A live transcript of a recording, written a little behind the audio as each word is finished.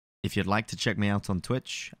If you'd like to check me out on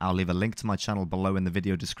Twitch, I'll leave a link to my channel below in the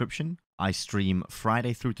video description. I stream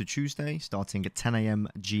Friday through to Tuesday, starting at 10 AM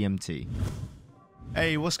GMT.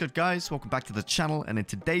 Hey, what's good guys? Welcome back to the channel, and in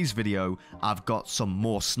today's video, I've got some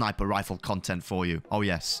more sniper rifle content for you. Oh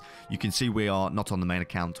yes, you can see we are not on the main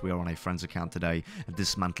account, we are on a friend's account today.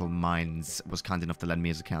 Dismantle Mines was kind enough to lend me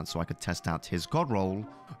his account so I could test out his god roll,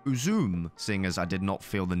 Uzume, seeing as I did not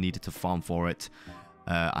feel the need to farm for it.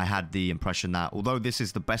 I had the impression that, although this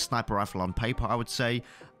is the best sniper rifle on paper, I would say,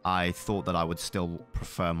 I thought that I would still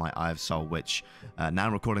prefer my Eye of Sol, which, now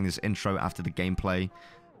I'm recording this intro after the gameplay,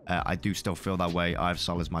 I do still feel that way. Eye of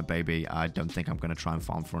Sol is my baby. I don't think I'm going to try and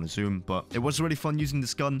farm for an Uzume, but it was really fun using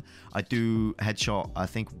this gun. I do headshot, I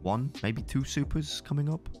think, 1, maybe 2 supers coming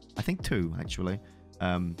up. I think 2, actually,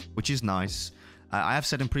 which is nice. I have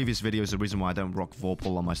said in previous videos the reason why I don't rock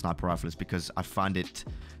Vorpal on my sniper rifle is because I find it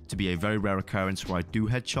to be a very rare occurrence where I do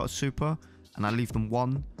headshot a super and I leave them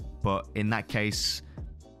 1, but in that case,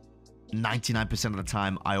 99% of the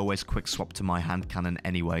time, I always quick swap to my hand cannon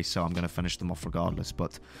anyway, so I'm going to finish them off regardless.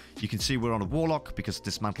 But you can see we're on a Warlock because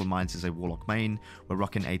Dismantle Mines is a Warlock main. We're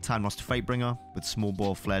rocking a Time Lost Fatebringer with small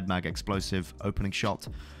bore, flared mag, explosive, opening shot,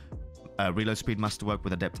 reload speed masterwork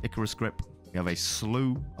with Adept Icarus grip. We have a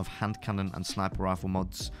slew of hand cannon and sniper rifle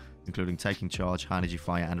mods, including Taking Charge, High Energy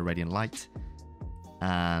Fire, and a Radiant Light.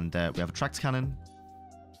 And we have a tracked cannon.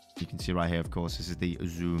 You can see right here, of course, this is the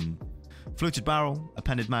Uzume. Fluted barrel,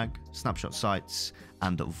 appended mag, snapshot sights,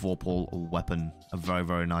 and Vorpal weapon. A very,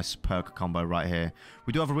 very nice perk combo right here.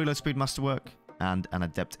 We do have a reload speed masterwork and an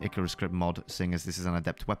Adept Icarus grip mod, seeing as this is an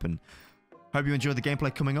adept weapon. Hope you enjoyed the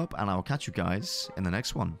gameplay coming up, and I will catch you guys in the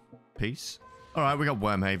next one. Peace. Alright, we got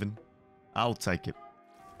Wormhaven. I'll take it.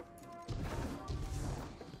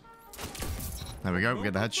 There we go, we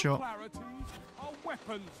get the headshot.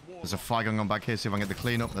 There's a fire going on back here, see if I can get the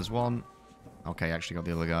cleanup. There's one. Okay, actually got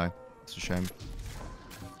the other guy. It's a shame.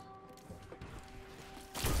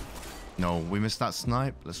 No, we missed that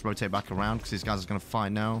snipe. Let's rotate back around because these guys are going to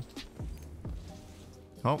fight now.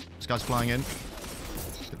 Oh, this guy's flying in.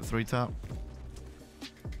 Get the 3-tap.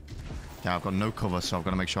 Yeah, I've got no cover, so I've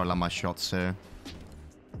got to make sure I land my shots here.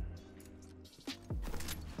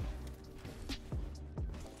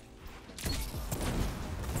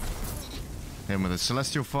 Hit him with a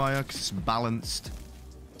Celestial Fire because it's balanced.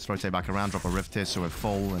 Let's rotate back around, drop a rift here so we're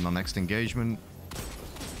full in our next engagement.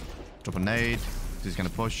 Drop a nade. He's going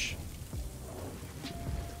to push.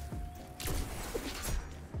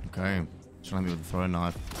 Okay. Trying to hit me with the throwing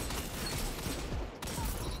knife.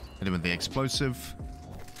 Hit him with the explosive.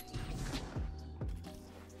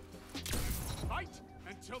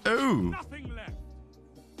 Ooh!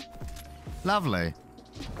 Lovely.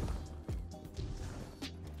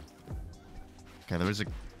 Okay, there is a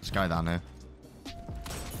guy down here.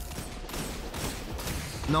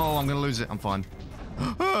 No, I'm going to lose it. I'm fine.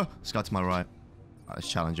 This guy to my right. Let's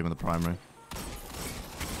challenge him with the primary.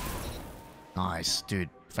 Nice. Dude,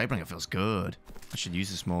 Fatebringer feels good. I should use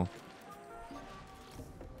this more.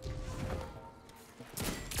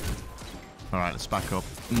 Alright, let's back up.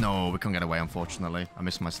 No, we can't get away, unfortunately. I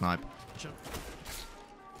missed my snipe.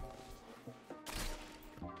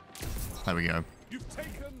 There we go.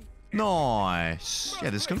 Nice.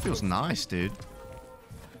 Yeah, this gun feels nice, dude.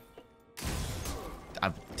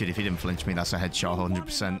 Dude, if he didn't flinch me, that's a headshot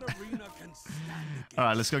 100%.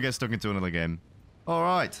 Alright, let's go get stuck into another game.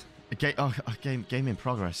 Alright. A game in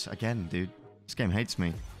progress. Again, dude. This game hates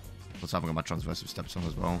me. Plus, I haven't got my transversive steps on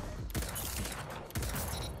as well.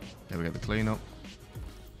 There we get the cleanup.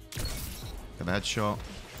 Get the headshot.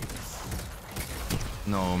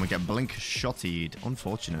 No, and we get blink shottied.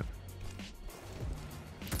 Unfortunate.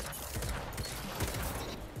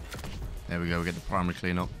 There we go, we get the primary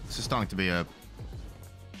cleanup. This is starting to be a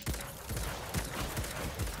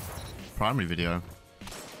primary video.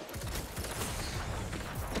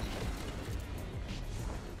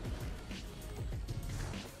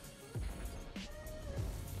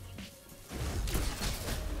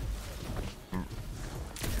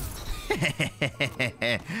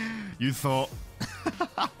 You thought.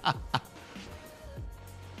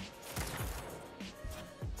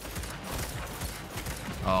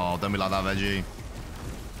 Oh, don't be like that, Veggie.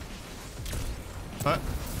 What?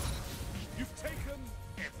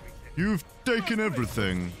 You've taken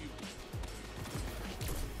everything.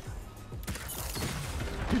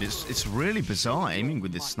 Dude, it's really bizarre aiming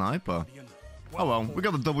with this sniper. Oh well, we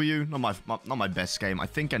got the W. Not my best game. I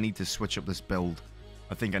think I need to switch up this build.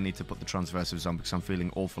 I think I need to put the transversives on because I'm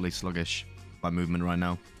feeling awfully sluggish by movement right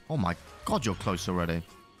now. Oh my god, you're close already.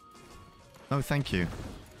 No, thank you.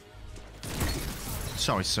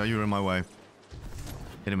 Sorry, sir, you were in my way.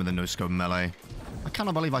 Hit him with a no-scope melee. I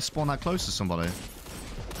cannot believe I spawned that close to somebody.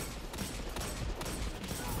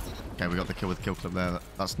 Okay, we got the kill with kill clip there.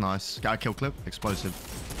 That's nice. Got a kill clip. Explosive.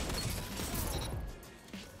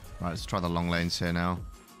 Right, let's try the long lanes here now.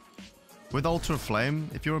 With Ultra Flame,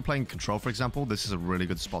 if you're playing Control, for example, this is a really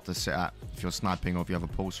good spot to sit at. If you're sniping or if you have a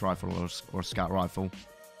pulse rifle or a scout rifle.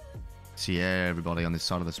 See everybody on this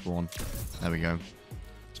side of the spawn. There we go.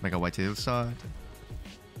 Let's make our way to the other side.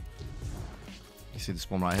 You see the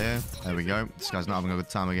spawn right here? There we go. This guy's not having a good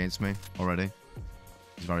time against me already.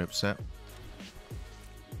 He's very upset.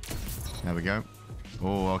 There we go.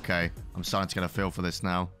 Oh, okay. I'm starting to get a feel for this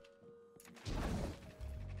now.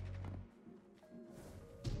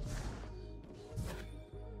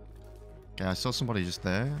 Okay, I saw somebody just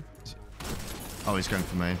there. Oh, he's going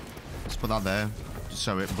for me. Let's put that there. Just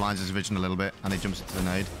so it blinds his vision a little bit. And he jumps into the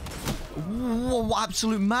nade. Whoa,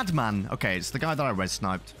 absolute madman. Okay, it's the guy that I red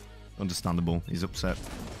sniped. Understandable. He's upset.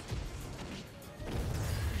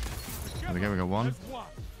 There we go. We got one.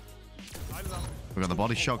 We got the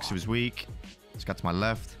body shot because he was weak. Let's get to my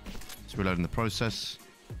left. It's reloading the process.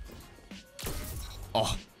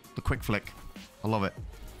 Oh, the quick flick. I love it.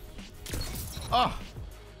 Oh,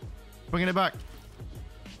 bringing it back.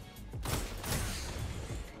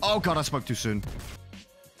 Oh, God, I spoke too soon.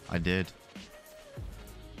 I did.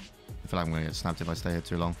 I feel like I'm going to get snapped if I stay here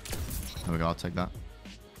too long. There we go. I'll take that.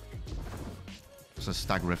 There's a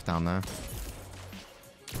stag rift down there.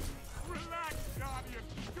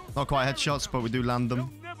 Not quite headshots, but we do land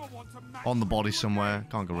them. On the body somewhere.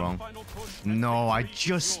 Can't go wrong. No, I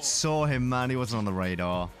just saw him, man. He wasn't on the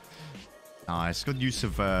radar. Nice. Good use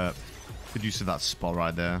of that spot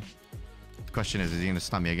right there. The question is he going to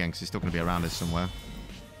stab me again? Because he's still going to be around us somewhere.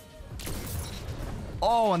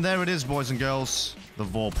 Oh, and there it is, boys and girls. The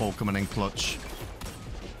Vorpal coming in clutch.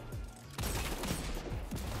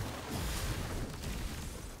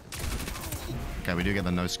 Okay, we do get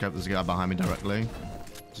the no-scope. There's a guy behind me directly.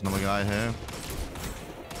 There's another guy here.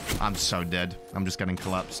 I'm so dead. I'm just getting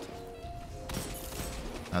collapsed.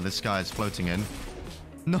 This guy is floating in.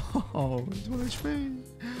 No, it's 1 HP.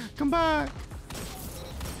 Come back.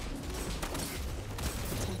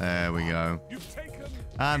 There we go.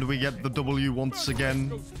 And we get the W once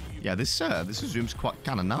again. Yeah, this Uzume's quite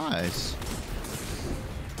kind of nice.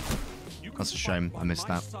 That's a shame. I missed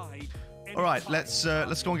that. All right, let's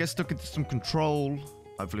go and get stuck into some Control.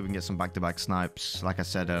 Hopefully we can get some back-to-back snipes. Like I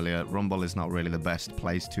said earlier, Rumble is not really the best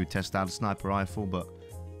place to test out a sniper rifle, but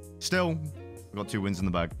still, we've got 2 wins in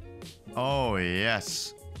the bag. Oh,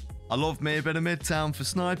 yes. I love me a bit of Midtown for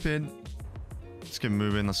sniping. Let's get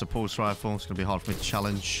moving. That's a pulse rifle. It's going to be hard for me to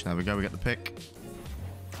challenge. There we go. We get the pick.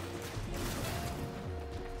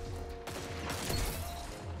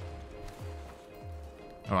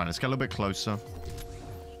 All right, let's get a little bit closer.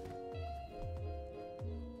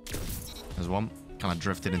 There's one. Kind of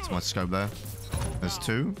drifted into my scope there. There's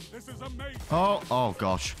 2. Oh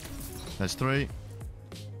gosh. There's 3.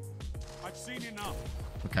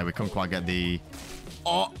 Okay, we couldn't quite get the...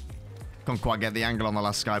 Oh! Couldn't quite get the angle on the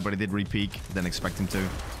last guy, but he did re-peek. Didn't expect him to.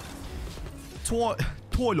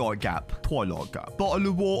 Twilight gap. Twilight gap. Bottle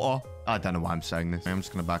of water. I don't know why I'm saying this. I'm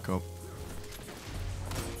just going to back up.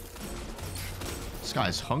 This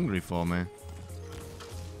guy's hungry for me.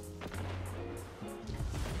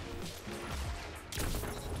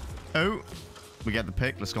 Oh, we get the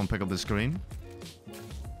pick. Let's go and pick up the screen.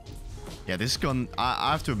 Yeah, this gun,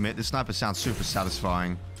 I have to admit, the sniper sounds super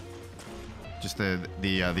satisfying. Just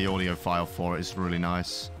the audio file for it is really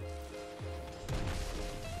nice.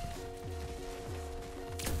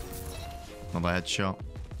 Another headshot.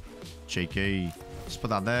 Cheeky. Let's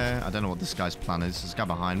put that there. I don't know what this guy's plan is. There's a guy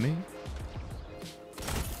behind me.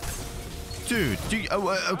 Dude,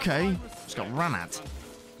 okay. Just got ran at.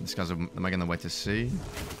 This guy's making the way to C.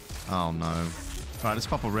 Oh no. Alright, let's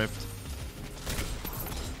pop a rift.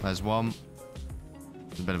 There's 1.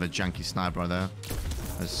 There's a bit of a janky sniper right there.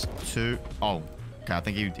 There's 2. Oh, okay. I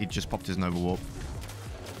think he just popped his Nova Warp.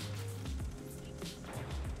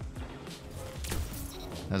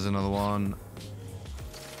 There's another one.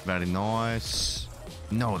 Very nice.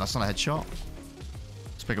 No, that's not a headshot.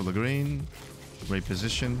 Let's pick up the green.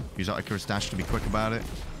 Reposition. Use our Icarus Dash to be quick about it.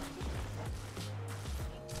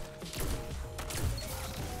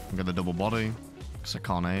 Get the double body. Because I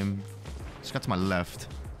can't aim. Let's get to my left.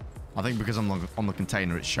 I think because I'm on the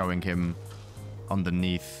container, it's showing him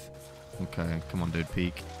underneath. Okay, come on, dude.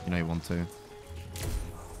 Peek. You know you want to.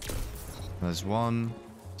 There's 1.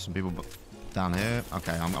 Some people down here.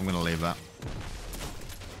 Okay, I'm going to leave that.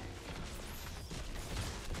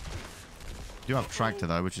 Do have tractor,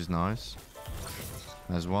 though, which is nice.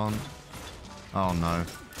 There's 1. Oh, no.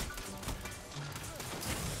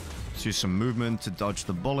 Let's use some movement to dodge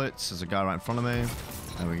the bullets. There's a guy right in front of me.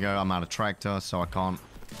 There we go. I'm out of tractor, so I can't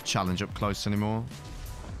challenge up close anymore.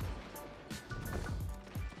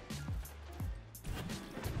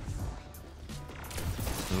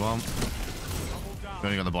 As well. We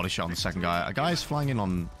only got the body shot on the second guy. A guy's flying in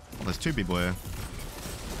on... Well, there's two people here.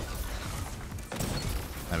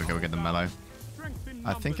 There we go. We get the melee.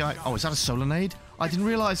 I think I... Oh, is that a solar nade? I didn't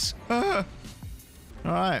realize.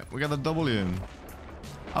 Alright, we got the W.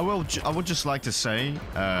 I would just like to say,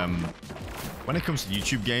 when it comes to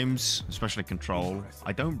YouTube games, especially Control,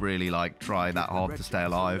 I don't really try that hard to stay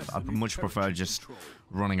alive. I much prefer just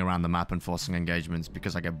running around the map and forcing engagements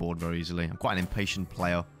because I get bored very easily. I'm quite an impatient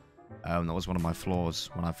player. That was one of my flaws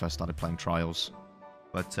when I first started playing Trials.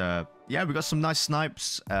 But yeah, we got some nice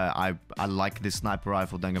snipes. I like this sniper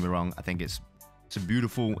rifle. Don't get me wrong. I think it's a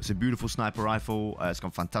beautiful sniper rifle. It's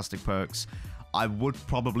got fantastic perks. I would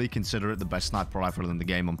probably consider it the best sniper rifle in the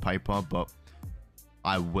game on paper, but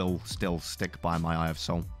I will still stick by my Eye of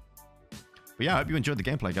Soul. But yeah, I hope you enjoyed the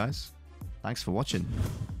gameplay, guys. Thanks for watching.